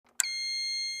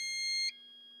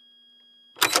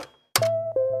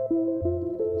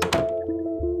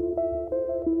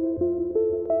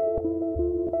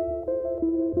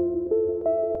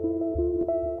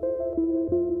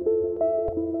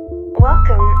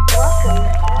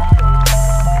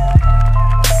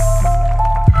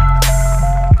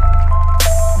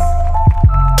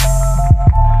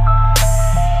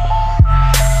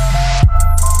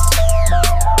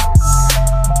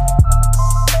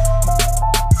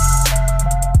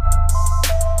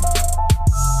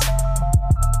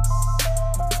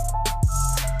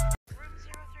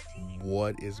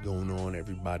What is going on,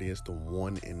 everybody? It's the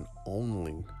one and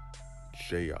only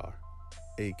JR,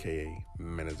 aka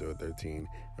Men013,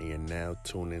 and you're now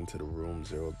tuned into the Room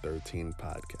 013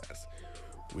 podcast.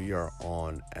 We are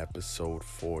on episode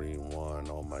 41.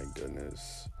 Oh my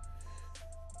goodness.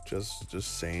 Just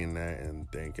saying that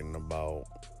and thinking about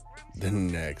the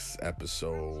next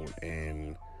episode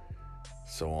and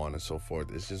so on and so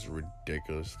forth. It's just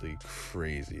ridiculously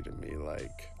crazy to me.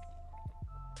 Like,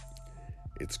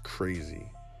 it's crazy.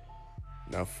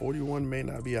 Now, 41 may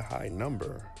not be a high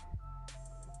number,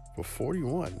 but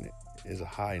 41 is a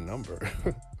high number.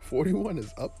 41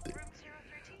 is up there.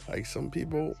 Like, some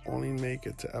people only make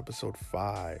it to episode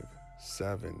 5,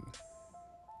 7,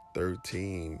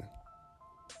 13,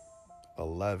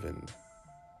 11,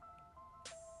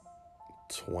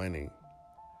 20.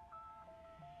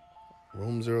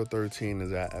 Room 013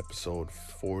 is at episode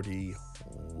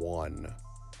 41.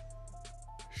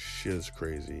 Shit is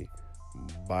crazy.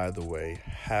 By the way,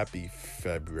 happy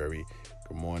February.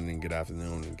 Good morning, good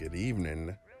afternoon, and good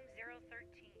evening.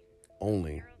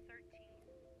 Only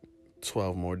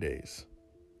 12 more days.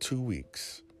 2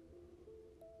 weeks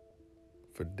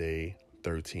for day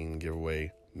 13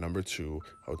 giveaway number 2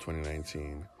 of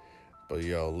 2019. But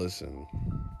yo, listen,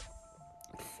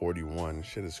 41,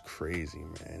 shit is crazy,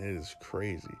 man. It is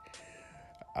crazy.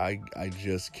 I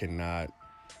just cannot.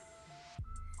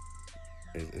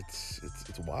 It's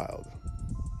wild.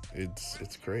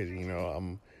 It's crazy, you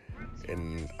know.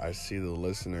 And I see the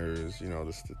listeners, you know,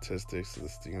 the statistics,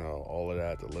 you know, all of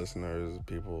that. The listeners,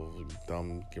 people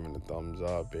giving the thumbs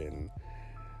up, and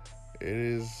it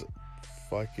is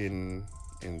fucking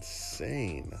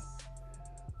insane.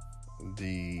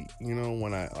 You know,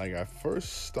 when I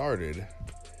first started,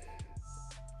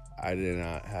 I did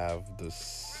not have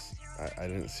this. I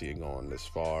didn't see it going this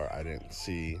far. I didn't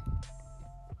see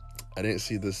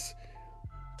this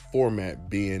format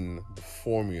being the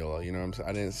formula, you know what I'm saying?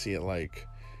 I didn't see it like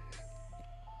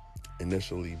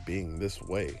initially being this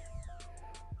way.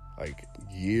 Like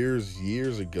years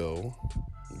ago,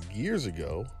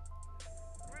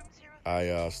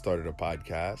 I started a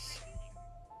podcast.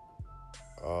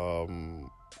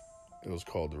 It was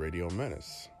called The Radio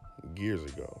Menace years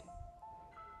ago.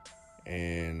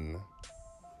 And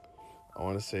I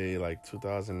want to say like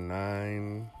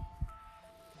 2009,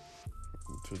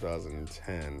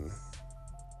 2010.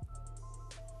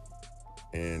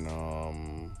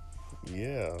 And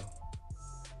yeah,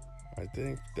 I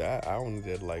think that I only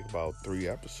did like about 3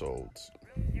 episodes.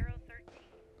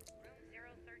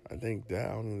 I think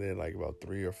that I only did like about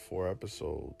 3 or 4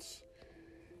 episodes.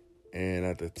 And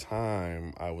at the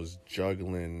time, I was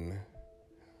juggling.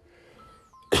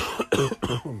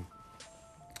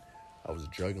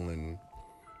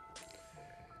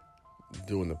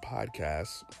 Doing the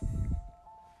podcast,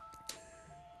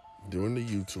 doing the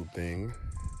YouTube thing,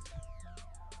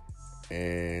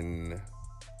 and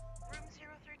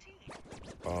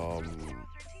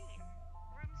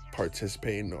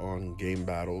participating on game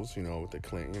battles, you know, with the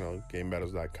clan, you know,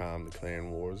 gamebattles.com, the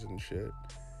clan wars and shit.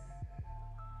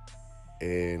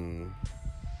 And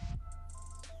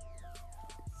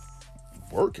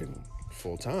working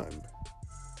full time.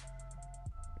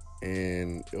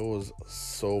 And it was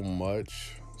so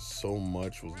much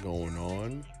was going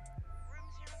on.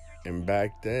 And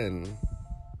back then,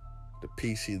 the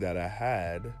PC that I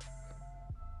had,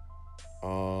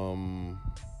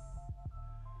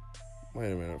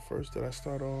 wait a minute, first did I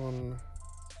start on,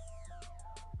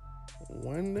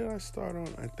 when did I start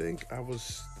on? I think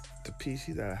the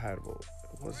PC that I had, well,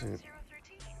 it wasn't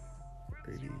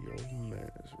Radio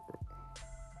Menace.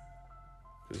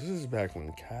 This is back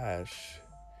when Cash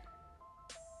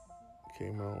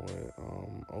came out with,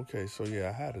 okay, so yeah,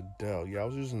 I had a Dell. Yeah, I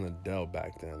was using a Dell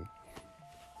back then.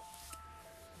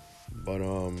 But,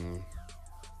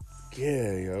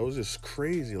 yeah, it was just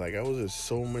crazy. Like, I was just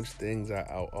so much things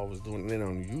I was doing. And then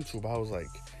on YouTube,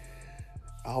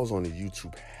 I was on the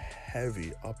YouTube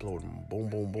heavy, uploading, boom,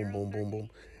 boom, boom, boom, boom, boom.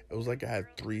 It was like I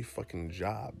had 3 fucking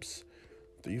jobs.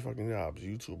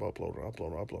 YouTube,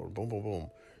 upload, boom, boom,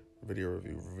 boom. Video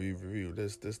review,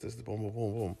 this, boom, boom,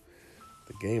 boom, boom.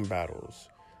 The game battles.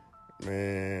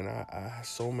 Man, I had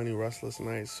so many restless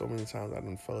nights. So many times I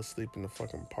done fell asleep in the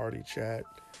fucking party chat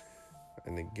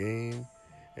in the game.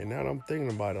 And now that I'm thinking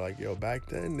about it, like, yo, back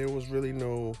then there was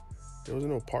no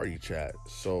party chat.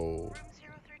 So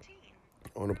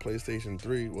on the PlayStation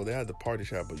 3, well, they had the party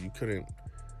chat, but you couldn't,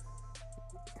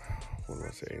 what am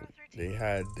I saying? They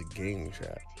had the game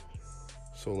chat.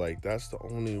 So, like, that's the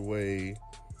only way.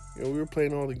 You know, we were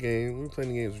playing all the games. We were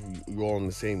playing the games. We were all in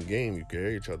the same game. You could hear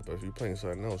each other. But if you're playing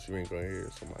something else, you ain't going to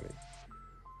hear somebody.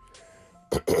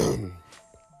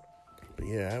 But But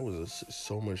yeah, that was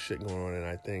so much shit going on, and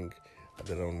I think I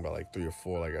did it on about like 3 or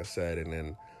 4, like I said, and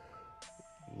then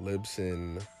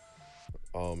Libsyn,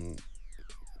 I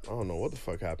don't know what the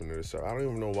fuck happened to this. I don't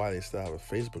even know why they still have a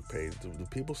Facebook page. Do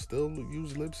people still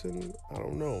use Libsyn? I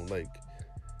don't know. Like,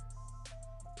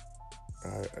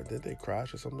 did they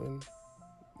crash or something?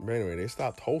 But anyway, they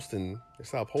stopped hosting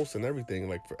everything,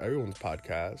 like, for everyone's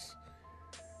podcast.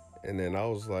 And then I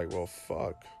was like, well,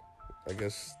 fuck. I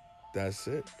guess that's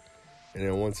it. And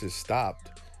then once it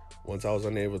stopped, once I was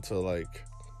unable to, like,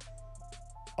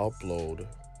 upload,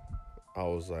 I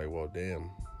was like, well,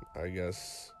 damn, I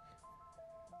guess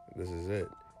this is it.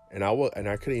 And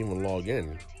I couldn't even log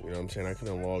in. You know what I'm saying? I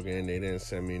couldn't log in. They didn't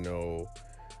send me no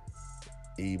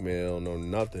email, no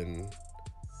nothing.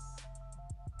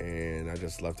 And I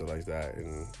just left it like that.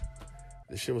 And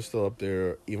the shit was still up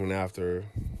there even after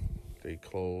they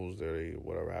closed or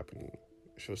whatever happened.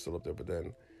 The shit was still up there. But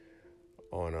then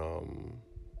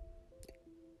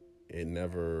it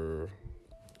never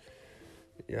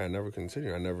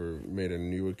continued. I never made a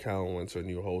new account, went to a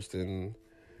new hosting.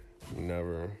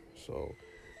 Never. So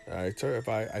I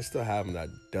still have that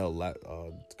Dell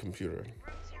computer.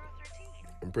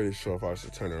 I'm pretty sure if I was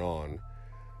to turn it on,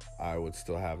 I would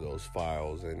still have those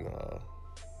files, and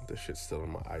the shit's still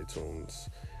in my iTunes.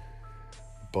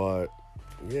 But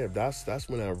yeah, that's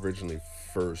when I originally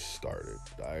first started.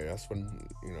 That's when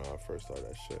I first started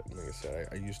that shit. Like I said,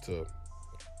 I used to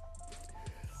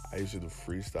do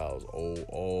freestyles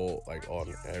all like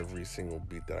on every single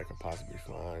beat that I could possibly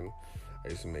find. I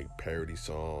used to make parody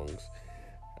songs.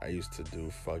 I used to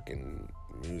do fucking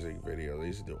music videos. I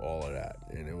used to do all of that.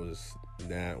 And it was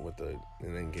that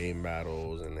and then game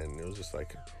battles, and then it was just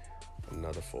like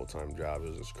another full-time job. It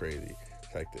was just crazy,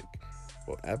 hectic.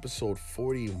 Well, episode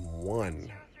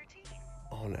 41,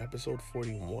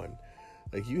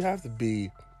 like you have to be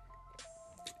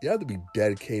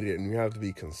dedicated, and you have to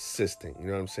be consistent, you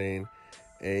know what I'm saying?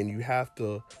 And you have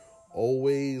to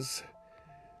always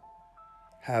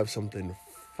have something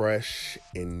fresh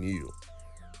and new.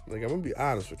 Like, I'm gonna be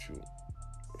honest with you.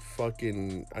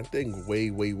 Fucking, I think way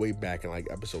back in like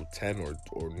episode 10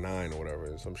 or 9 or whatever,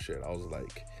 and some shit, I was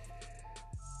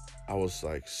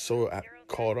like so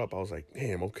caught up. I was like,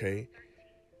 damn, okay,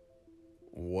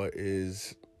 what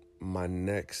is my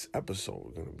next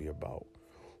episode gonna be about?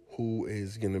 Who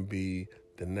is gonna be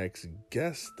the next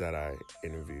guest that I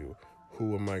interview?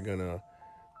 Who am I gonna,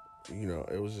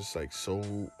 it was just like so,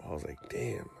 I was like,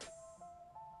 damn,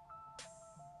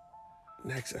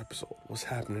 next episode, what's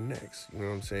happening next? You know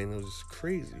what I'm saying? It was just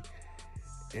crazy.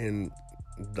 And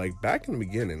like back in the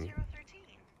beginning,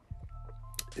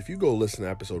 if you go listen to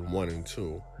episode 1 and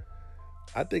 2,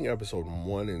 I think episode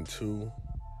 1 and 2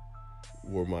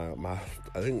 were my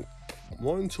I think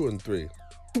 1, 2, and 3,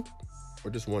 or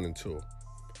just 1 and 2.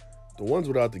 The ones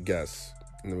without the guests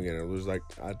in the beginning, it was like,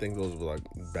 I think those were like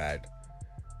bad.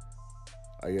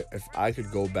 If I could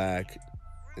go back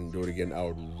and do it again, I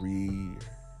would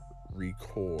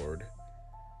record,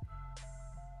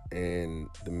 and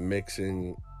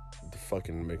the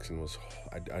fucking mixing was,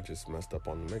 I just messed up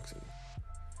on the mixing.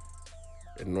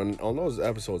 And on those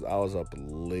episodes, I was up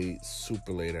late,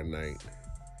 super late at night,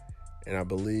 and I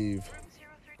believe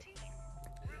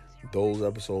those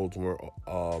episodes were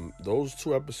those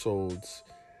 2 episodes,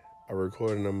 I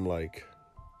recorded them like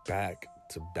back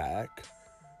to back,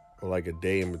 or like a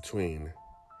day in between.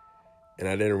 And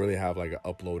I didn't really have like an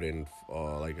upload in,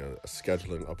 like a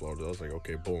scheduling upload. I was like,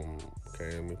 okay, boom.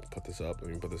 Okay, let me put this up.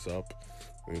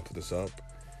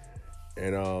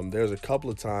 And there's a couple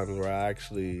of times where I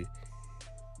actually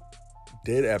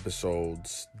did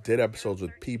episodes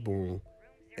with people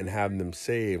and have them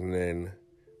saved, and then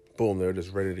boom, they're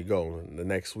just ready to go the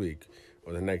next week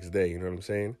or the next day. You know what I'm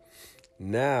saying?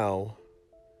 Now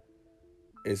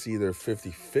it's either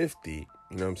 50-50.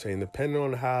 You know what I'm saying? Depending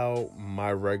on how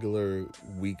my regular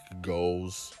week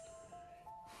goes,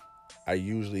 I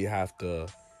usually have to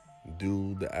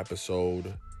do the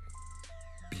episode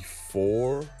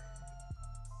before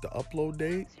the upload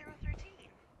date,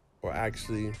 or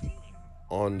actually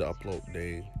on the upload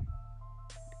day,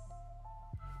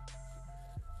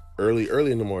 early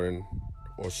in the morning,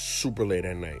 or super late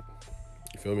at night.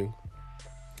 You feel me?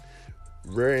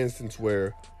 Rare instance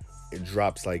where it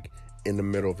drops like in the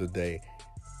middle of the day,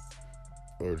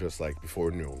 or just like before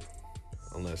noon,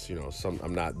 unless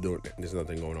I'm not doing, there's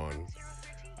nothing going on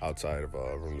outside of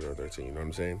Room 013. You know what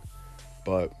I'm saying?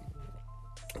 But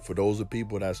for those of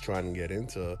people that's trying to get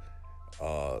into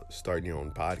starting your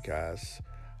own podcast,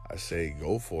 I say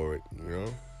go for it.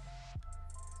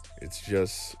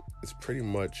 It's pretty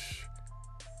much,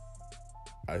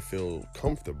 I feel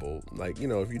comfortable. Like, you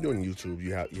know, if you're doing YouTube,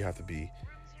 you have to be,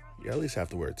 you at least have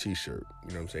to wear a t-shirt.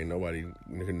 You know what I'm saying? Nobody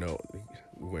can know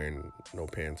wearing no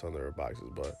pants under their boxes.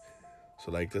 But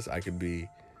so like this, I could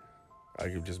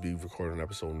just be recording an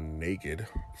episode naked,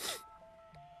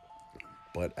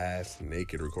 butt ass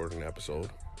naked, recording an episode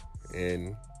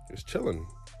and just chilling.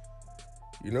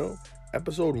 You know,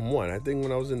 episode 1. I think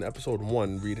when I was in episode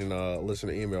 1 reading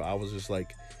listener email, I was just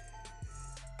like,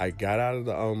 I got out of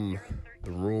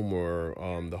the room where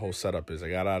the whole setup is. I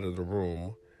got out of the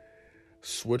room,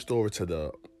 switched over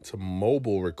to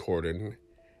mobile recording,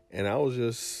 and I was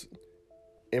just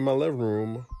in my living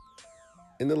room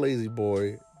in the Lazy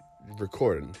Boy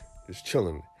recording, just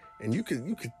chilling. And you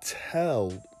can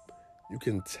tell, you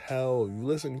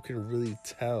listen, you can really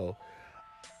tell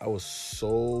I was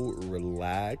so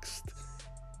relaxed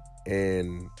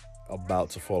and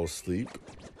about to fall asleep.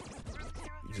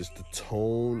 Just the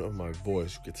tone of my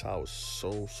voice, you could tell I was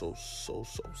so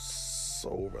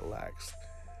relaxed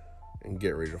and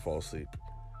get ready to fall asleep.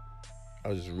 I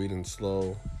was just reading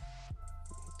slow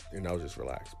and I was just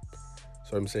relaxed.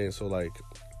 So I'm saying, so like,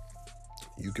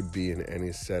 you could be in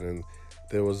any setting.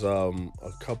 There was a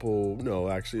couple, no,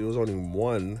 actually it was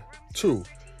only two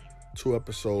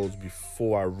episodes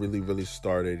before I really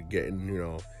started getting, you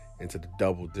know, into the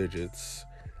double digits,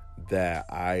 that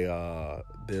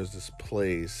there's this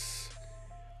place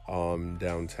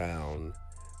downtown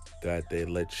that they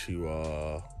let you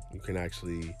you can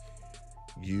actually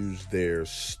use their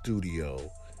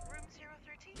studio.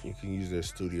 You can use their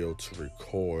studio to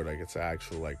record. Like, it's an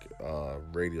actual like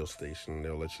radio station.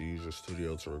 They'll let you use your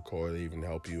studio to record. They even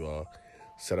help you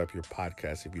set up your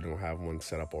podcast if you don't have one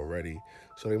set up already.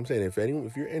 So I'm saying, if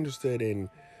you're interested in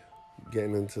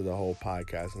getting into the whole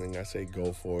podcasting thing, I say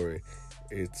go for it.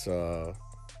 It's a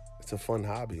fun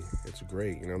hobby. It's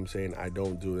great. You know what I'm saying? I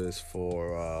don't do this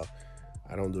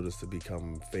to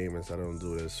become famous. I don't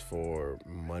do this for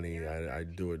money. I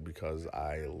do it because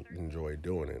I enjoy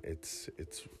doing it.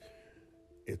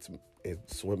 It's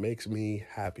what makes me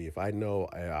happy. If I know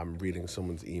I'm reading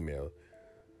someone's email,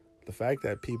 the fact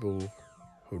that people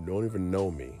who don't even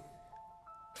know me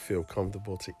feel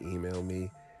comfortable to email me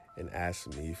and ask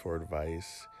me for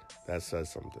advice, that says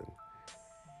something.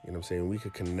 You know what I'm saying? We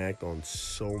could connect on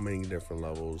so many different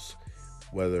levels,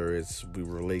 whether it's we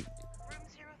relate,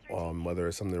 whether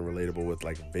it's something relatable with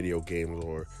like video games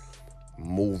or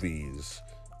movies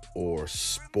or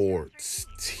sports,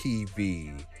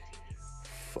 TV,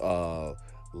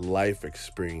 life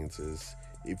experiences.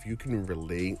 If you can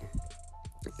relate,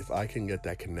 if I can get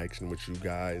that connection with you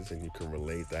guys and you can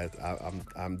relate, that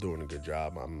I'm doing a good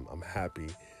job. I'm happy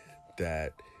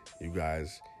that you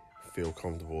guys feel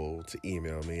comfortable to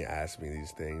email me, ask me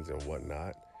these things and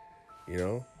whatnot, you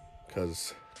know,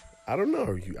 because I don't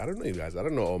know you guys. I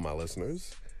don't know all my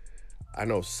listeners. I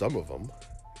know some of them,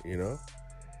 you know.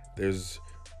 There's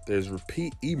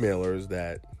repeat emailers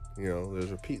that, you know, there's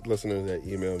repeat listeners that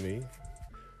email me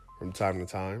from time to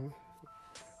time.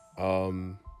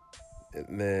 And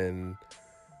then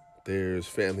there's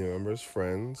family members,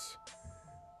 friends,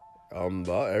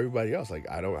 but everybody else, like,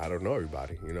 I don't know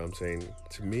everybody, you know what I'm saying?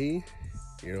 To me,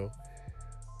 you know,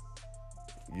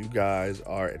 you guys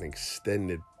are an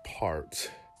extended part,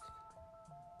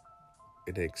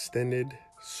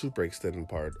 super extended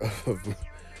part of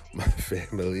my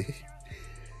family,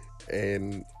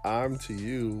 and I'm to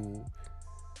you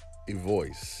a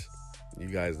voice. You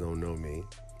guys don't know me,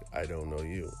 I don't know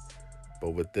you, but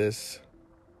with this,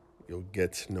 you'll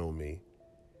get to know me.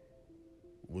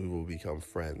 We will become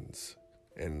friends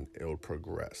and it'll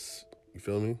progress. You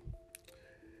feel me?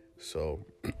 So,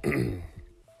 yeah,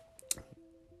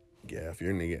 if you're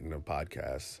into getting a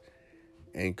podcast,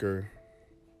 Anchor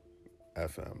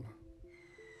FM.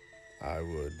 I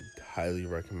would highly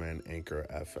recommend Anchor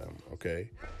FM, okay?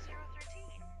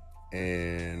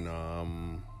 And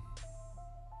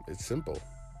it's simple,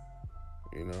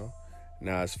 you know?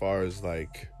 Now, as far as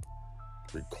like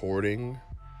recording,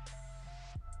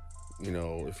 you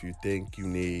know, if you think you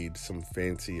need some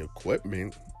fancy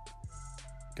equipment,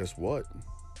 guess what?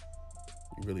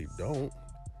 You really don't.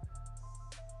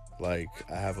 Like,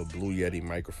 I have a Blue Yeti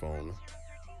microphone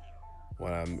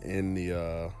when I'm in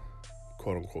the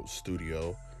quote-unquote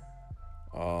studio.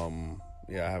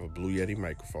 Yeah, I have a Blue Yeti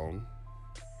microphone.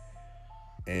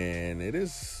 And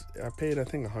I paid, I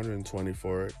think, $120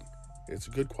 for it. It's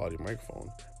a good quality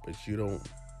microphone, but you don't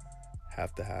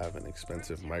have to have an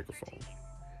expensive microphone.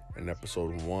 In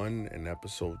episode 1 and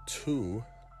episode 2,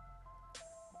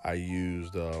 I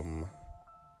used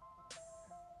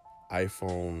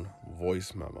iPhone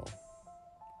voice memo.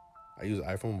 I use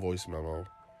iPhone voice memo.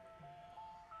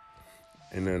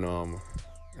 And then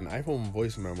an iPhone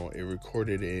voice memo, it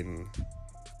recorded in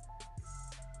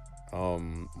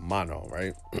mono,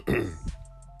 right?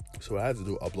 So what I had to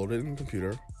do, upload it in the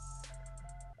computer,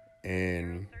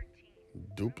 and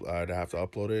I'd have to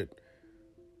upload it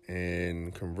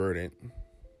and convert it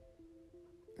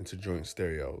into joint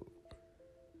stereo.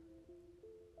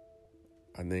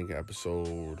 I think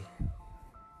episode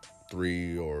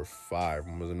 3 or 5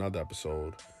 was another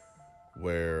episode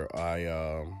where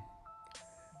I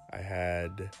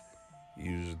had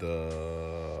used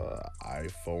the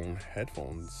iPhone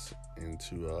headphones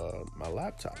into my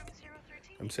laptop.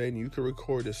 I'm saying you can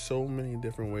record. There's so many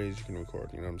different ways you can record.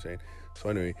 You know what I'm saying? So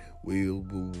anyway, we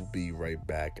will be right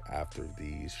back after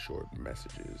these short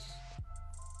messages.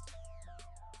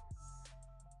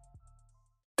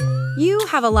 You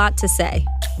have a lot to say.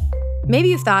 Maybe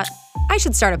you've thought, I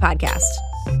should start a podcast.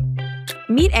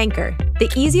 Meet Anchor,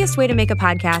 the easiest way to make a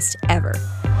podcast ever.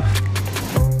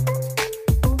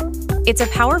 It's a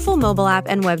powerful mobile app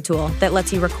and web tool that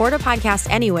lets you record a podcast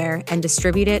anywhere and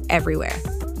distribute it everywhere.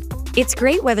 It's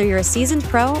great whether you're a seasoned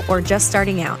pro or just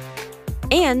starting out.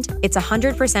 And it's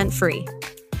 100% free.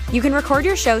 You can record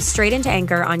your show straight into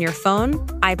Anchor on your phone,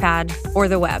 iPad, or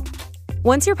the web.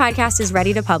 Once your podcast is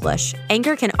ready to publish,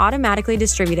 Anchor can automatically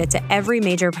distribute it to every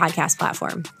major podcast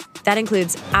platform. That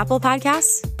includes Apple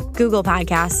Podcasts, Google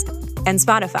Podcasts, and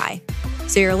Spotify,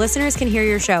 so your listeners can hear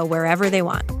your show wherever they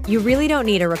want. You really don't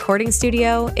need a recording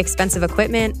studio, expensive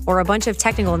equipment, or a bunch of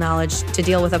technical knowledge to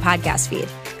deal with a podcast feed.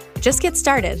 Just get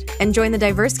started and join the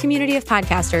diverse community of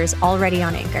podcasters already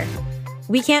on Anchor.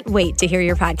 We can't wait to hear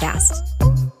your podcast.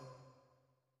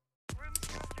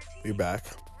 We're back.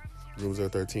 Room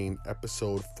 013,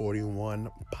 episode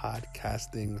 41,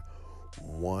 podcasting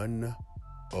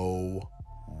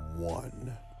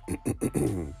 101.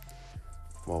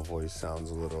 My voice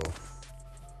sounds a little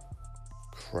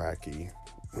cracky,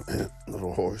 a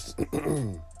little hoarse.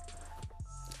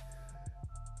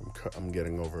 I'm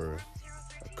getting over a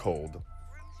cold.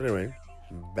 But anyway,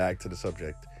 back to the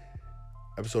subject.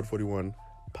 Episode 41,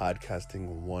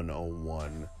 podcasting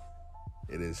 101.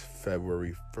 It is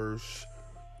February 1st,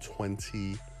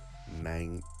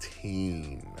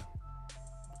 2019.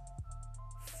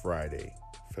 Friday,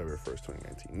 February 1st,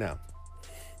 2019. Now,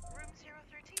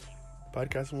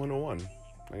 podcasting 101.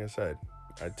 Like I said,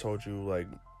 I told you like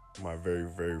my very,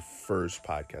 very first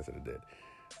podcast that I did.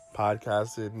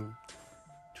 Podcasting,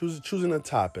 choosing a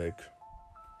topic.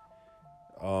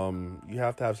 You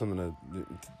have to have something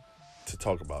to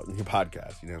talk about in your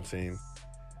podcast. You know what I'm saying?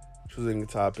 Choosing a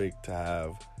topic to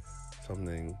have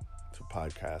something to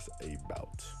podcast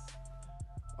about.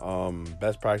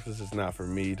 Best practice is not for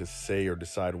me to say or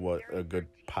decide what a good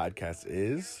podcast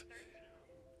is.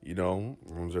 You know,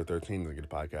 Rooms Are 13 is a good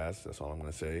podcast. That's all I'm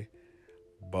going to say.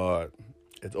 But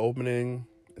it's open to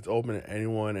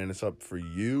anyone, and it's up for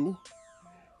you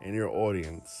and your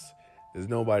audience. There's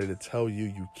nobody to tell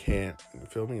you can't. You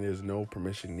feel me? There's no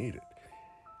permission needed.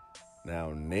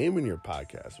 Now, naming your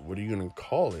podcast, what are you going to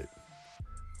call it?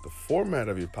 The format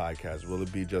of your podcast, will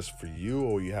it be just for you,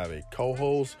 or you have a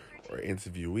co-host or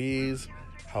interviewees?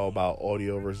 How about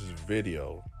audio versus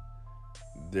video?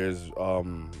 There's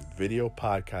video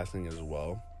podcasting as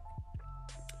well.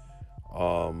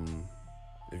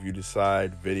 If you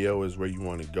decide video is where you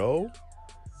want to go,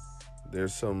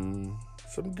 there's some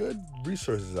good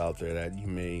resources out there that you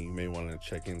may want to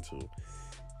check into. You know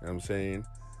what I'm saying?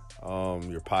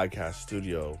 Your podcast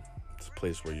studio, it's a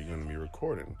place where you're going to be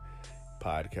recording.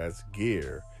 Podcast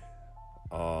gear,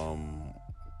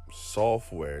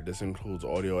 software. This includes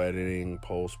audio editing,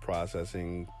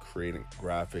 post-processing, creating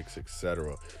graphics,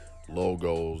 etc.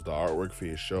 Logos, the artwork for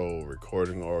your show,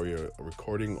 recording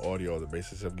audio, the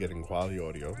basis of getting quality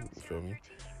audio, you feel me?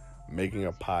 Making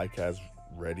a podcast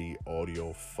ready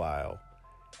audio file.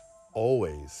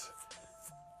 Always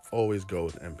go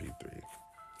with MP3.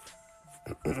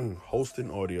 Hosting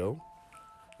audio, you know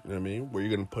what I mean? Where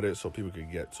you're going to put it so people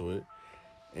can get to it.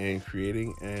 And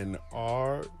creating an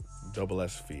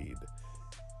RSS feed.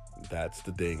 That's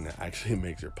the thing that actually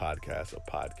makes your podcast a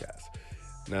podcast.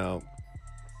 Now,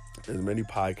 there's many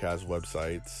podcast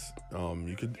websites.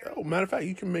 Matter of fact,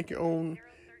 you can make your own,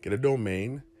 get a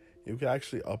domain. You can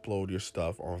actually upload your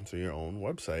stuff onto your own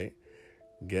website.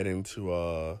 Get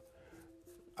into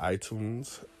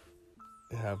iTunes.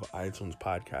 They have an iTunes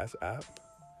podcast app.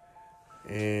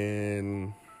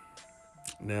 And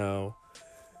now,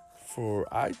 for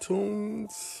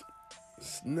iTunes,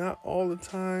 it's not all the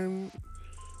time.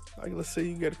 Like, let's say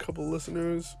you get a couple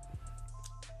listeners,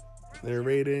 they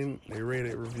rate it,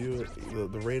 review it.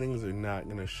 The ratings are not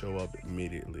going to show up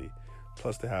immediately.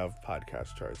 Plus, they have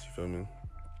podcast charts, you feel me?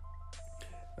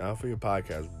 Now for your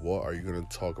podcast, what are you going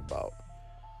to talk about?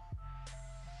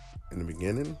 In the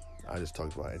beginning, I just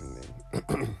talked about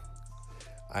anything.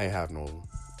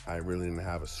 I really didn't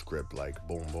have a script like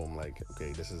boom, boom, like,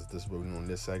 okay, this is what we're doing,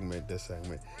 this segment.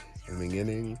 In the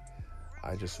beginning,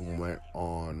 I just went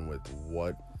on with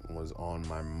what was on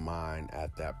my mind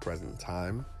at that present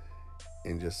time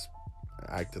and just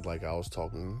acted like I was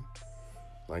talking,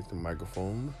 like the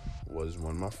microphone was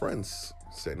one of my friends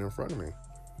sitting in front of me,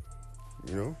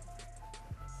 you know?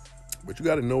 But you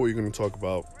got to know what you're going to talk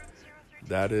about.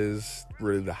 That is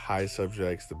really the high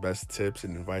subjects. The best tips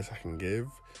and advice I can give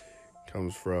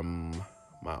comes from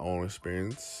my own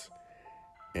experience.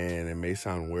 And it may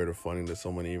sound weird or funny to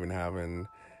someone even having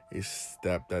a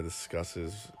step that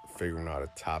discusses figuring out a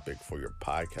topic for your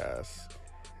podcast,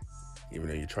 even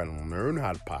though you're trying to learn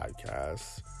how to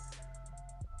podcast.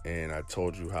 And I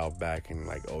told you how back in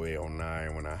like 08,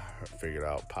 09, when I figured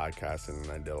out podcasting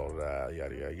and I did all that,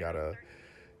 yada,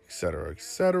 et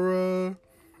cetera.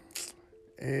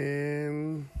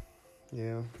 And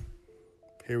yeah,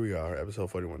 here we are, episode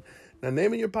 41. Now,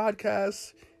 naming your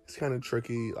podcast is kind of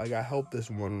tricky. Like, I helped this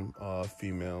one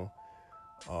female,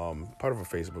 part of a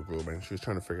Facebook group, and she was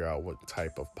trying to figure out what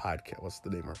type of podcast, what's the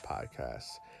name of her podcast.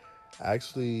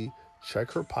 Actually,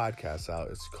 check her podcast out.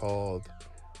 It's called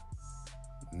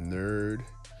Nerd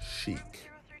Chic.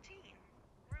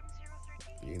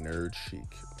 Yeah, Nerd Chic.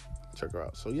 Check her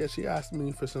out. So yeah, she asked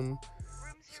me for some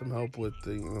help with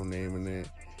the naming it,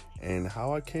 and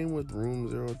how I came with Room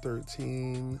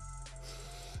 013.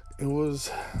 It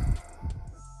was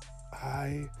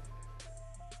I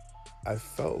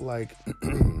felt like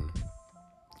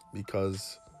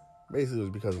because basically it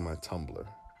was because of my Tumblr.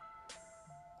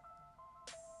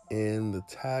 And the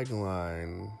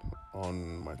tagline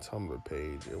on my Tumblr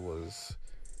page, it was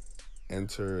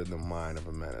 "Enter the Mind of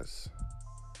a Menace,"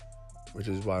 which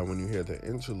is why when you hear the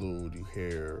interlude, you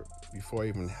hear, before I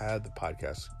even had the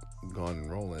podcast gone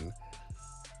and rolling,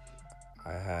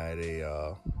 I had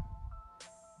a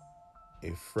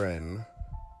friend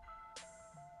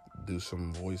do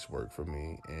some voice work for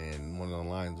me, and one of the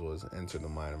lines was "Enter the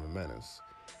Mind of a Menace."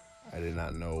 I did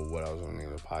not know what I was going to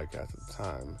name the podcast at the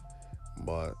time,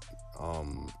 but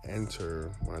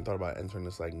enter, when I thought about entering,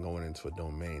 it's like going into a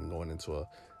domain, going into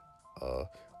a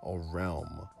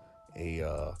realm,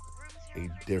 a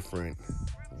different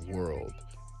world.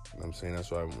 You know what I'm saying? That's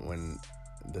why when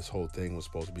this whole thing was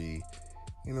supposed to be,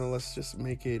 let's just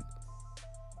make it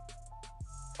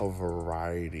a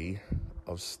variety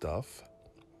of stuff.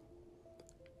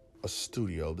 A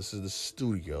studio. This is the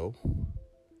studio,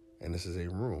 and this is a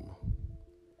room.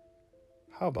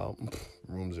 How about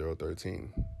Room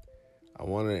 013? I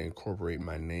want to incorporate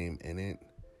my name in it,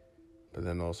 but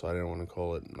then also I didn't want to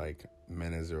call it like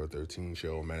Menace 013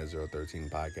 Show, Menace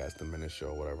 013 Podcast, The Menace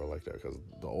Show, whatever like that, because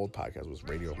the old podcast was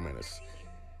Radio Menace.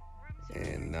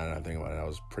 And now that I think about it, that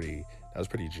was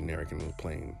pretty generic and it was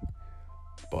plain.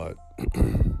 But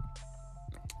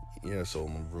yeah, so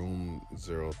Room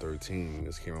 013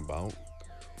 just came about,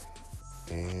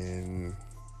 and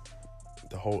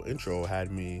the whole intro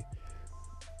had me.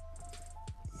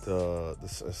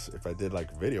 If I did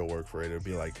like video work for it, it'd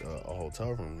be like a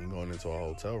hotel room. You're going into a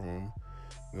hotel room,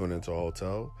 going into a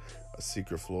hotel, a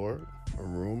secret floor, a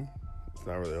room. It's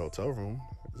not really a hotel room.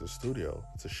 It's a studio.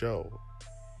 It's a show.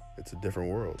 It's a different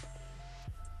world.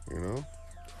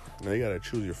 Now you gotta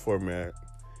choose your format.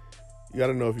 You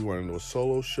gotta know if you want to do a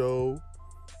solo show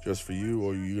just for you,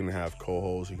 or you're gonna have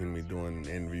co-hosts. You're gonna be doing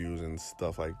interviews and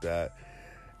stuff like that.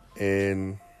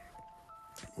 And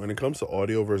when it comes to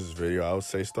audio versus video, I would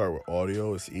say start with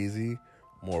audio. It's easy,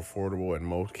 more affordable. In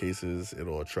most cases,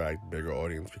 it'll attract bigger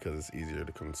audience because it's easier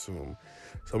to consume.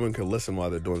 Someone can listen while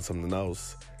they're doing something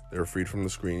else. They're freed from the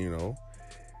screen,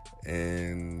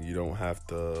 and you don't have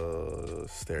to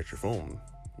stare at your phone.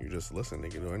 You just listen. They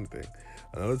can do anything.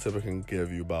 Another tip I can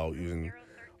give you about using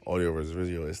audio versus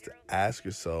video is to ask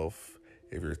yourself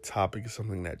if your topic is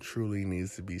something that truly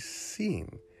needs to be seen.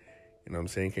 You know what I'm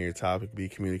saying? Can your topic be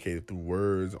communicated through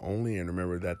words only? And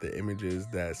remember that the images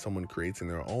that someone creates in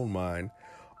their own mind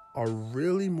are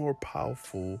really more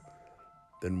powerful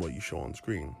than what you show on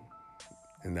screen.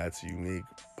 And that's a unique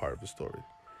part of the story.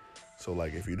 So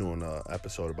like if you're doing an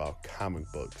episode about comic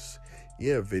books,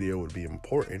 video would be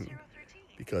important,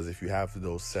 because if you have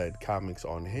those said comics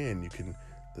on hand, you can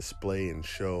display and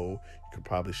show. You could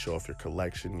probably show off your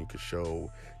collection. You could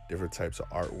show different types of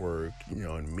artwork,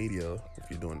 and media. If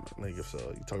you're doing, like, if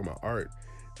you're talking about art,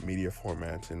 media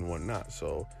formats and whatnot.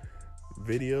 So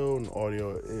video and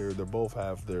audio, they both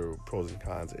have their pros and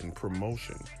cons in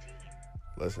promotion.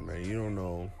 Listen, man, you don't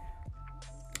know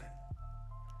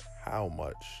how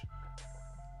much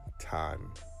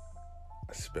time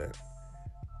I spent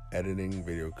editing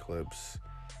video clips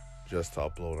just to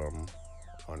upload them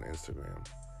on Instagram.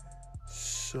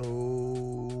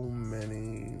 So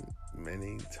many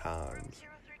times.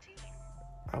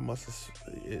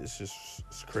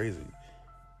 It's crazy.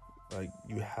 Like,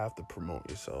 you have to promote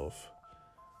yourself.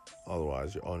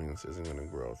 Otherwise, your audience isn't going to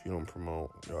grow. If you don't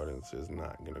promote, your audience is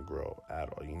not going to grow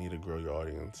at all. You need to grow your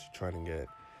audience. You're trying to get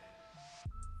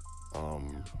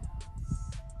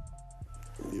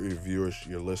your viewers,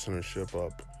 your listenership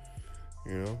up,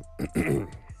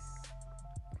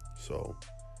 So,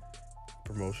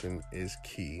 promotion is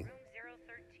key.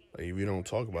 Like, if you don't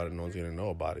talk about it, no one's going to know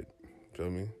about it.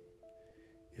 Feel me?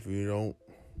 If you don't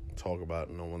talk about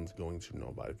it, no one's going to know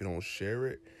about it. If you don't share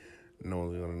it, no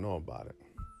one's going to know about it.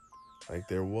 Like,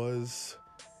 there was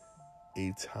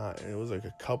a time, it was like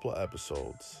a couple of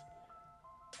episodes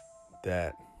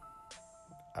that,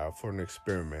 for an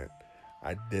experiment,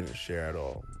 I didn't share at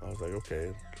all. I was like,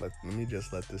 okay, let me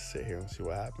just let this sit here and see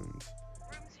what happens.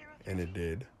 And it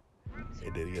did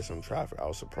get some traffic. I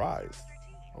was surprised.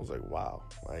 I was like, wow.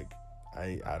 Like,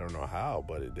 I don't know how,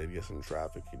 but it did get some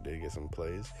traffic. It did get some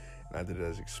plays. And I did it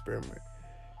as an experiment.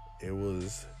 It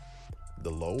was the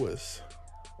lowest,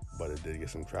 but it did get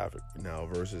some traffic. Now,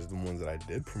 versus the ones that I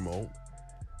did promote,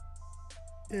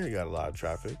 yeah, it got a lot of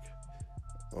traffic,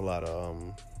 a lot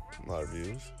of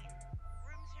views,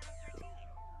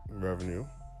 revenue.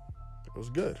 It was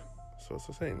good. So it's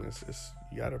the same. It's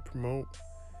you gotta promote.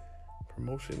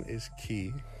 Promotion is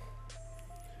key.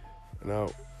 Now,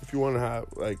 if you want to have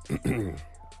like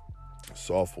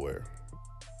software,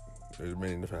 there's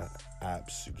many different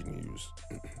apps you can use.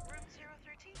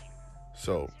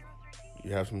 So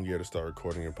you have some gear to start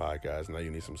recording your podcast. Now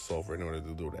you need some software in order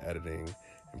to do the editing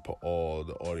and put all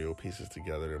the audio pieces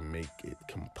together to make it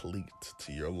complete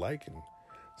to your liking.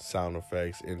 Sound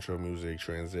effects, intro music,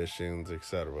 transitions,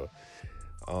 etc.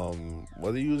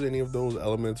 Whether you use any of those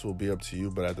elements will be up to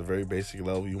you, but at the very basic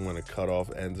level, you want to cut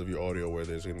off ends of your audio where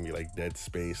there's going to be like dead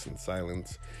space and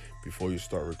silence before you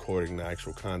start recording the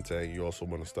actual content. You also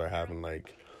want to start having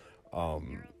like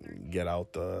get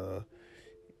out the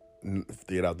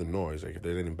noise, like if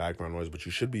there's any background noise, but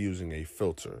you should be using a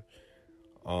filter.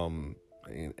 And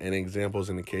examples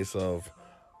in the case of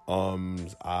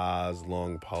ahs,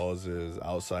 long pauses,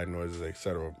 outside noises,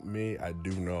 etc. Me, I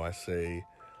do know I say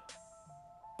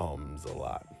a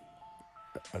lot.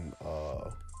 And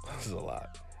a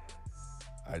lot.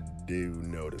 I do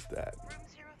notice that.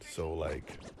 So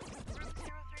like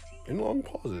in long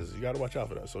pauses, you gotta watch out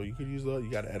for that. So you could use you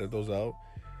gotta edit those out.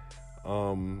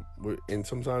 And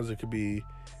sometimes it could be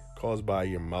caused by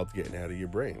your mouth getting out of your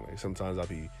brain. Like sometimes I'll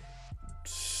be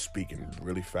speaking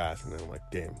really fast and then I'm like,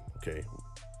 damn, okay,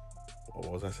 what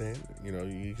was I saying?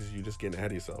 Because you're just getting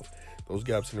ahead of yourself. Those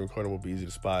gaps in the recording will be easy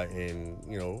to spot, and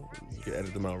you can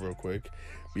edit them out real quick.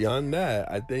 Beyond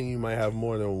that, I think you might have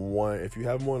more than one. If you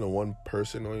have more than one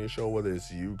person on your show, whether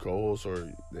it's you, co-host, or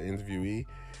the interviewee,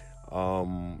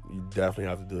 you definitely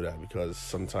have to do that, because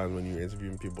sometimes when you're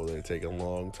interviewing people, they take a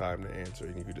long time to answer,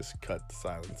 and you can just cut the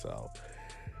silence out.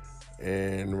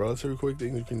 And relatively quick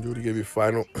things you can do to give your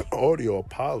final audio a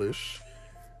polish.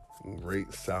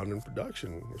 Great sound and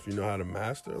production. If you know how to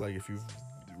master, like if you've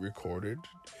recorded,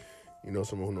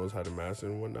 someone who knows how to master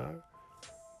and whatnot.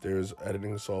 There's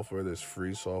editing software, there's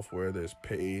free software, there's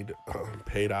paid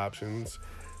options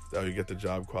that you get the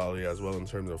job quality as well in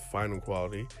terms of final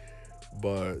quality.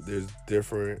 But there's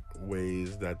different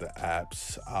ways that the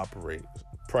apps operate.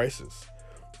 Prices.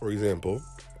 For example,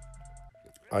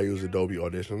 I use Adobe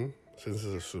Audition. Since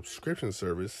it's a subscription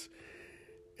service,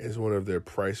 it's one of their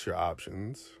price your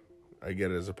options. I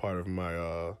get it as a part of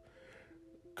my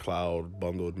cloud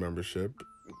bundled membership.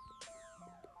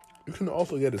 You can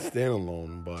also get a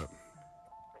standalone, but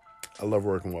I love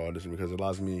working with Audition because it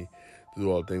allows me to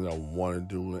do all the things I want to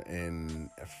do and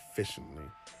efficiently.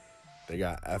 They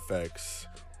got FX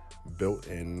built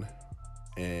in,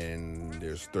 and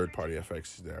there's third-party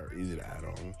FX that are easy to add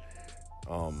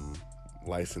on.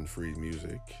 License-free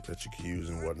music that you can use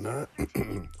and whatnot.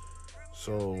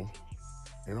 So,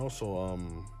 and also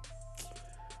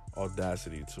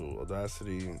Audacity too.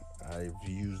 Audacity, I've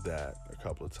used that a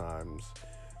couple of times.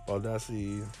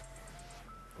 Audacity,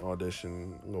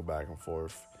 Audition, go back and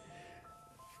forth.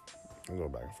 I go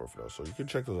back and forth for those. So you can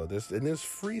check those out. There's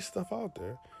free stuff out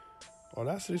there.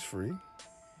 Audacity's free.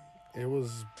 A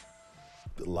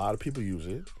lot of people use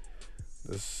it.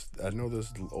 I know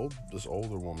this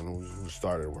older woman who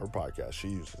started her podcast. She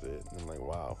uses it, and I'm like,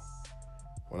 wow.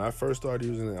 When I first started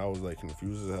using it, I was like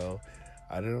confused as hell.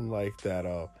 I didn't like that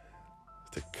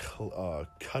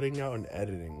cutting out and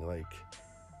editing. Like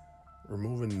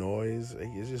removing noise. It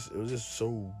was just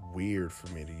so weird for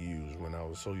me to use when I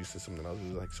was so used to something else. It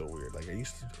was like so weird. Like I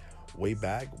used to way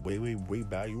back.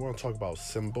 You want to talk about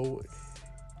simple,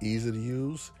 easy to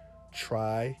use?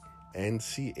 Try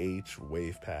NCH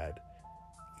WavePad.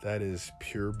 That is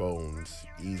pure bones,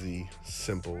 easy,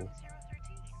 simple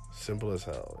as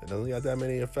hell. It doesn't got that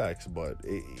many effects, but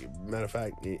matter of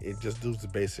fact, it just does the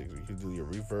basics. You can do your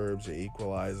reverbs, your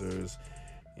equalizers,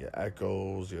 your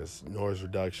echoes, your noise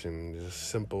reduction, just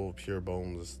simple, pure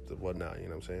bones, whatnot. You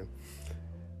know what I'm saying?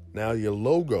 Now your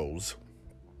logos,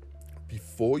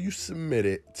 before you submit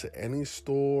it to any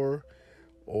store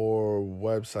or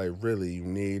website, really, you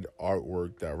need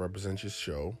artwork that represents your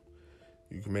show.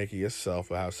 You can make it yourself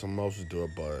or have someone else do it,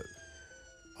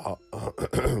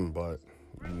 but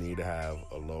you need to have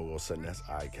a logo something that's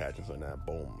eye-catching, something that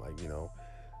boom, like, you know,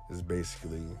 is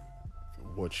basically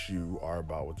what you are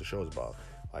about, what the show is about.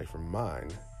 Like for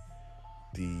mine,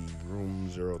 the Room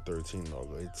 013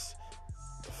 logo, it's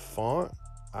the font.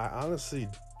 I honestly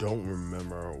don't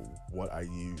remember what I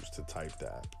used to type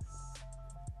that.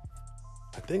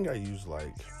 I think I used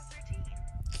I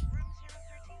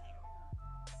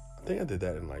think I did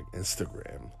that in like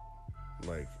Instagram.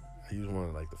 Like I used one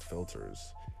of like the filters,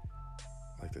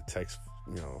 like the text,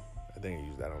 you know, I think I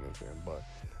used that on Instagram. But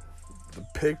the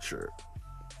picture,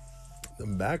 the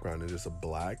background is just a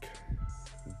black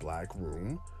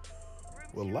room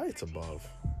with lights above.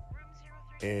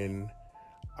 And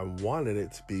I wanted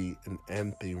it to be an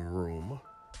empty room.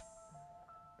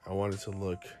 I wanted it to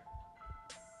look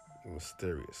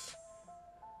mysterious.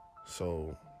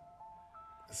 So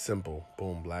simple,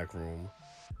 boom, black room,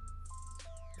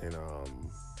 and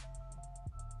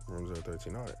Room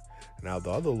 013 on it. Now the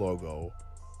other logo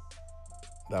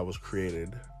that was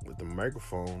created with the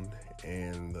microphone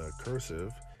and the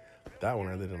cursive, that one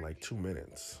I did in like 2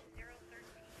 minutes.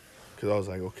 Because I was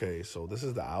like, okay, so this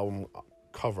is the album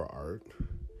cover art,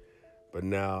 but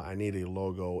now I need a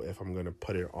logo if I'm going to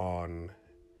put it on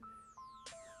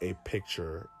a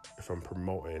picture, if I'm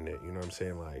promoting it, you know what I'm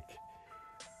saying? Like,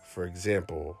 for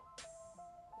example,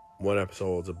 one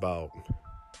episode's about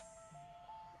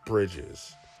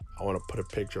bridges. I want to put a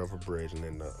picture of a bridge and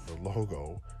then the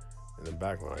logo in the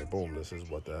background. Like, boom, this is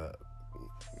what the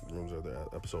rooms of the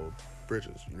episode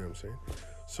bridges. You know what I'm saying?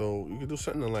 So you can do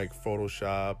something in like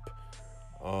Photoshop.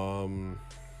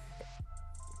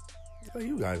 Like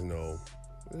you guys know,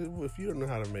 if you don't know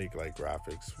how to make like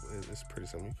graphics, it's pretty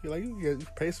simple. You can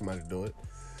pay somebody to do it.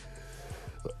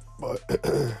 But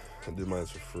I did mine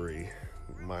for free.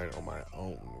 Mine on my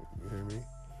own. You hear me?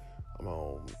 I'm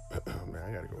home. Man,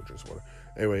 I gotta go drink some water.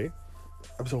 Anyway,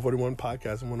 episode 41,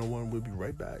 Podcast 101. We'll be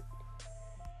right back.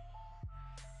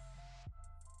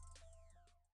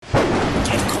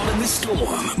 The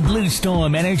Storm. Blue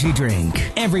Storm Energy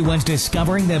Drink. Everyone's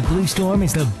discovering that Blue Storm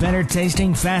is the better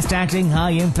tasting, fast acting,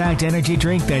 high impact energy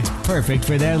drink that's perfect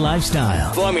for their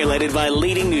lifestyle. Formulated by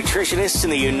leading nutritionists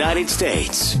in the United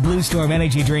States. Blue Storm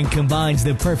Energy Drink combines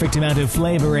the perfect amount of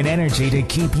flavor and energy to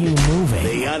keep you moving.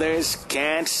 The others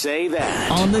can't say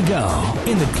that. On the go,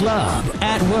 in the club,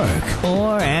 at work,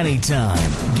 or anytime.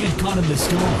 Get caught in the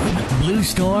storm. Blue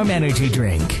Storm Energy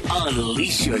Drink.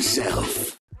 Unleash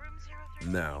yourself.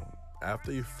 Now,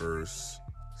 after your first,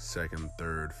 second,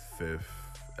 third, fifth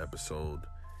episode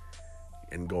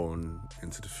and going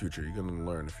into the future, you're going to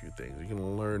learn a few things. You're going to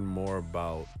learn more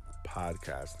about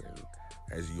podcasting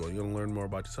as you go. You're going to learn more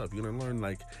about yourself. You're going to learn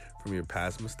like from your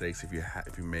past mistakes if you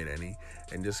made any,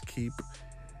 and just you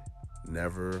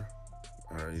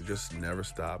just never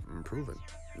stop improving.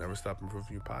 Never stop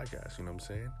improving your podcast. You know what I'm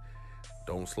saying?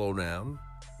 Don't slow down.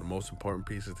 The most important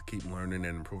piece is to keep learning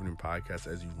and improving your podcast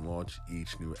as you launch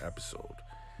each new episode.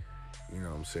 You know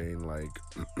what I'm saying? Like,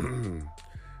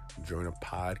 join a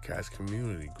podcast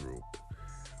community group.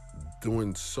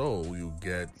 Doing so, you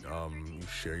get, you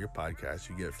share your podcast,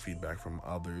 you get feedback from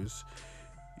others.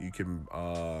 You can,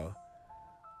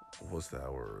 what's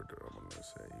that word I'm going to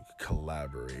say? You can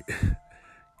collaborate.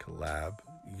 Collab.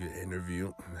 You can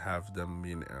interview, have them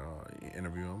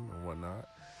interview them and whatnot.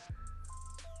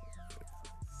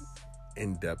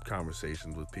 In-depth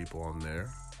conversations with people on there,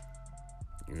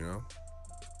 you know.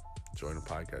 Join the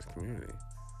podcast community.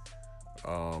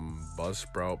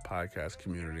 Buzzsprout podcast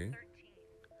community,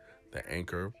 the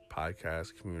Anchor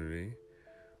podcast community,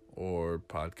 or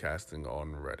podcasting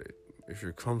on Reddit. If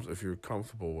you're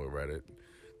comfortable with Reddit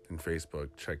and Facebook,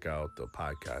 check out the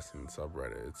podcasting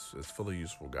subreddit. It's full of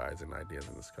useful guides and ideas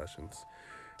and discussions.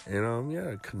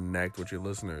 And connect with your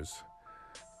listeners.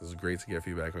 It's great to get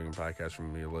feedback on your podcast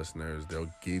from your listeners.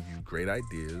 They'll give you great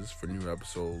ideas for new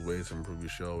episodes, ways to improve your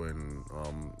show, and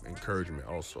encouragement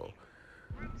also.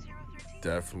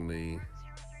 definitely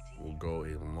will go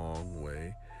a long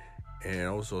way. And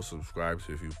also subscribe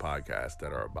to a few podcasts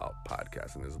that are about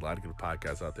podcasting. There's a lot of good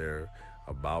podcasts out there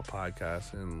about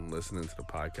podcasting. Listening to the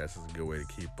podcast is a good way to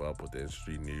keep up with the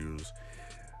industry news,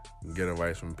 get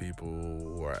advice from people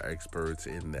who are experts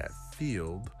in that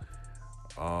field.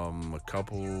 A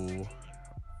couple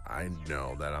I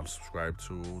know that I'm subscribed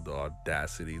to, the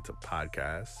Audacity to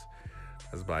Podcast.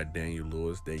 That's by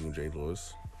Daniel J.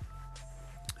 Lewis.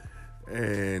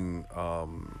 And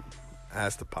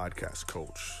Ask the Podcast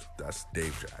Coach. That's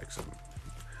Dave Jackson.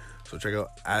 So check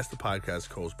out Ask the Podcast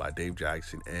Coach by Dave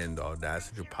Jackson and the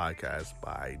Audacity Podcast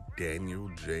by Daniel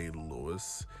J.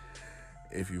 Lewis.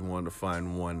 If you want to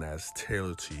find one that's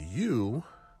tailored to you,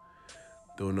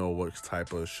 don't know what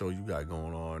type of show you got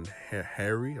going on,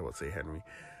 Harry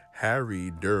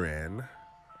Duran,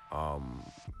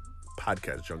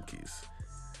 Podcast Junkies.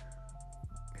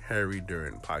 Harry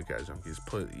Duran, Podcast Junkies.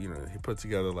 He put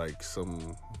together like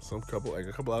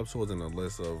a couple episodes in a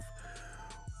list of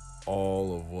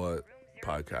all of what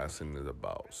podcasting is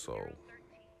about. So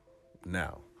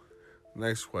now,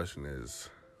 next question is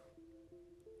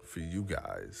for you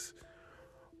guys: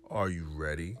 are you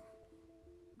ready?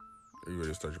 Are you ready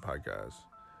to start your podcast?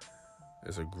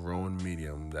 It's a growing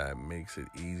medium that makes it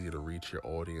easy to reach your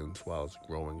audience while it's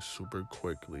growing super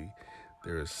quickly.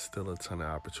 There is still a ton of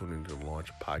opportunity to launch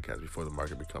a podcast before the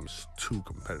market becomes too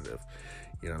competitive.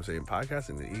 You know what I'm saying?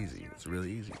 Podcasting is easy. It's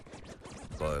really easy.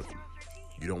 But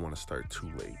you don't want to start too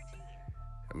late.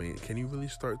 I mean, can you really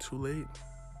start too late?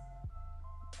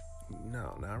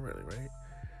 No, not really, right?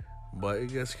 But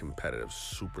it gets competitive.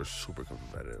 Super, super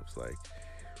competitive. Like,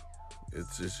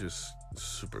 it's just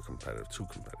super competitive. Too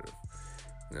competitive.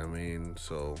 You know what I mean?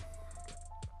 So,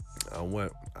 I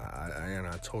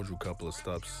told you a couple of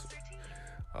steps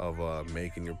of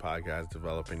making your podcast,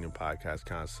 developing your podcast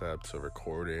concept, to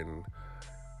recording,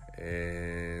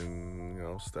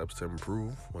 and steps to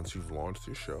improve once you've launched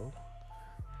your show.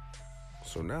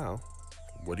 So now,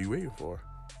 what are you waiting for?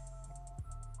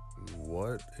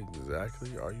 What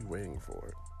exactly are you waiting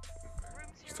for?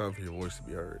 It's time for your voice to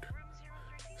be heard.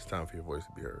 It's time for your voice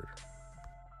to be heard.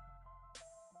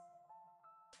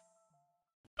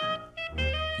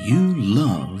 You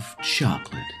love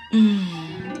chocolate.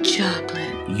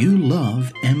 Chocolate. You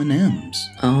love M&Ms.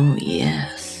 Oh,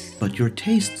 yes. But your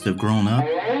tastes have grown up,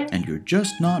 and you're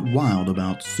just not wild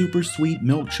about super sweet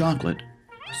milk chocolate,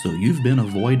 so you've been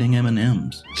avoiding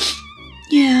M&Ms.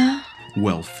 Yeah.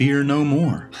 Well, fear no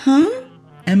more. Huh?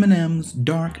 M&M's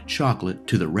Dark Chocolate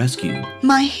to the rescue.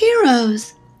 My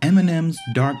heroes. M&M's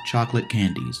Dark Chocolate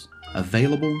Candies.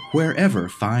 Available wherever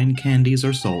fine candies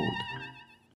are sold.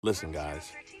 Listen,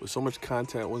 guys. With so much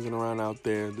content whizzing around out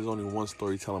there, there's only one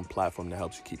storytelling platform that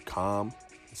helps you keep calm,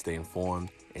 stay informed,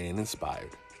 and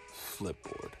inspired.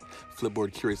 Flipboard.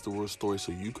 Flipboard curates the world's stories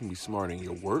so you can be smart in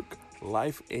your work,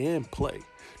 life, and play.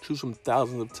 Choose from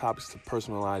thousands of topics to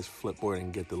personalize Flipboard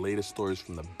and get the latest stories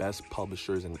from the best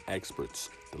publishers and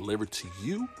experts delivered to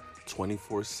you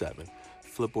 24/7.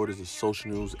 Flipboard is a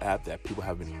social news app that people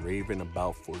have been raving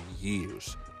about for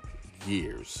years.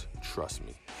 Trust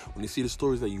me. When you see the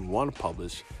stories that you want to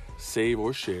publish, save,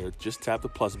 or share, just tap the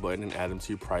plus button and add them to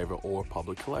your private or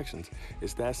public collections.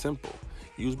 It's that simple.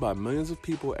 Used by millions of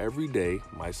people every day,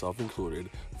 myself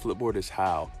included, Flipboard is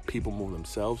how people move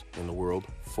themselves and the world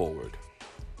forward.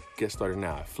 Get started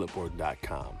now at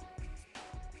flipboard.com.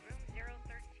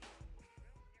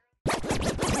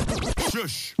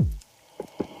 Shush.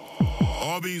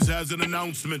 Arby's has an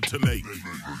announcement to make.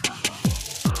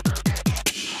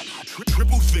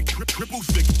 Triple thick,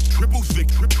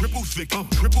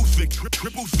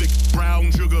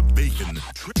 brown sugar bacon.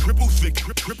 Triple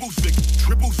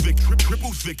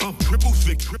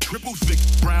thick,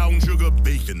 brown sugar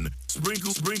bacon.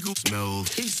 Sprinkle, smell,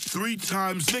 taste 3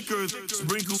 times thicker.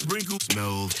 Sprinkle,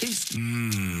 smell, taste.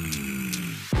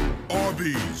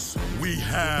 Arby's, we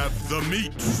have the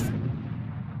meats.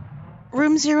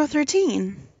 Room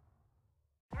 013.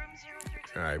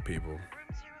 All right, people.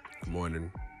 Good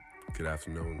morning. Good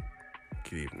afternoon,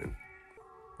 good evening.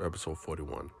 Episode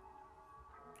 41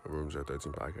 of Room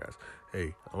 013 Podcast.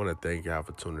 Hey, I want to thank y'all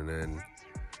for tuning in.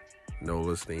 No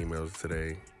listening emails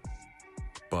today,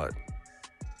 but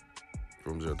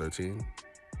Room 013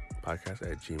 Podcast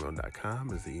at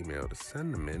gmail.com is the email to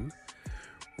send them in.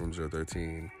 Room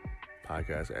 013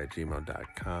 Podcast at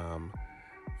gmail.com.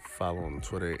 Follow on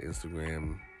Twitter,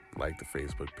 Instagram, like the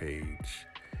Facebook page.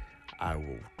 I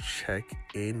will check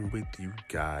in with you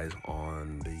guys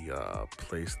on the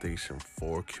PlayStation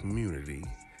 4 community.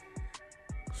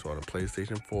 So on the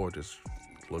PlayStation 4, just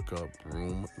look up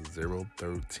Room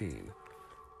 013.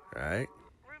 Alright?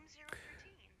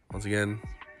 Once again,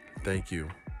 thank you.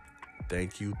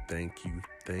 Thank you, thank you,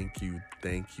 thank you,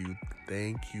 thank you,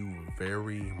 thank you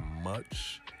very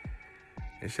much.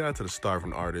 And shout out to the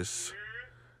starving artist.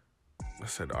 I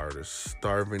said artist.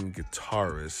 Starving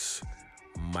guitarist,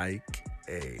 Mike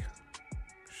A.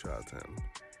 Shout out to him.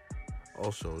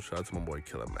 Also, shout out to my boy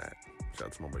Killer Matt.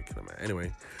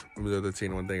 Anyway, Room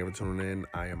 013, I want to thank you for tuning in.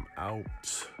 I am out.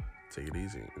 Take it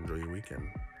easy. Enjoy your weekend.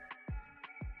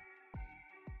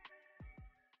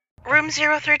 Room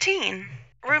 013.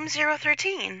 Room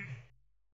 013.